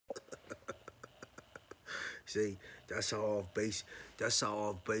See, that's how off base. That's how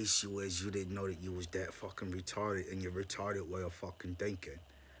off base you is. You didn't know that you was that fucking retarded in your retarded way of fucking thinking,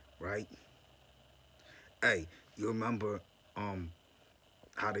 right? Hey, you remember um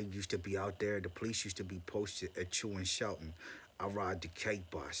how they used to be out there? The police used to be posted at Chew and Shelton. I ride the K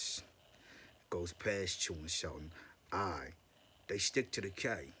bus, goes past Chew and Shelton. I, they stick to the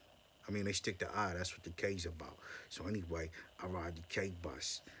K. I mean, they stick to I. That's what the K's about. So anyway, I ride the K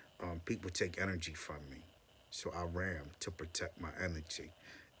bus. People take energy from me, so I ram to protect my energy,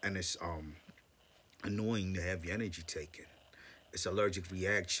 and it's annoying to have your energy taken. It's allergic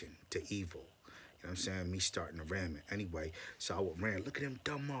reaction to evil. You know what I'm saying? Me starting to ram it. Anyway, so I would ram. Look at them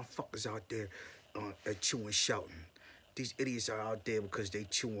dumb motherfuckers out there at chewing shouting. These idiots are out there because they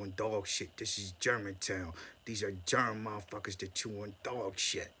chew on dog shit. This is Germantown. These are germ motherfuckers that chew on dog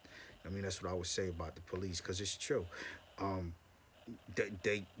shit. I mean, that's what I would say about the police, because it's true. Um,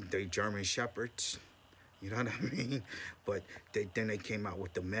 they German shepherds. You know what I mean? But then they came out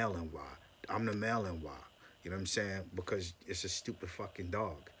with the Malin Y. I'm the Malin Y. You know what I'm saying? Because it's a stupid fucking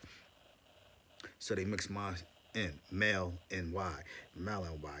dog. So they mix my in, male and Y. Male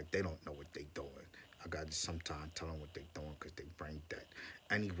and Y, they don't know what they doing. I got to sometimes tell them what they doing because they brain dead.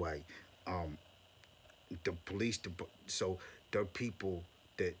 Anyway, the police, so there are people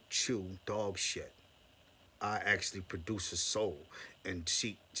that chew dog shit. I actually produce a soul, and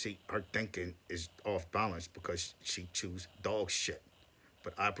she her thinking is off balance because she chews dog shit.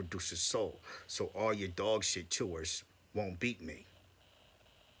 But I produce a soul, so all your dog shit chewers won't beat me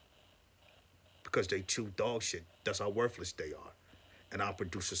because they chew dog shit. That's how worthless they are, and I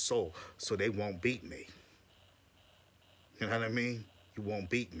produce a soul, so they won't beat me. You know what I mean? You won't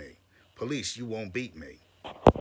beat me. Police, you won't beat me.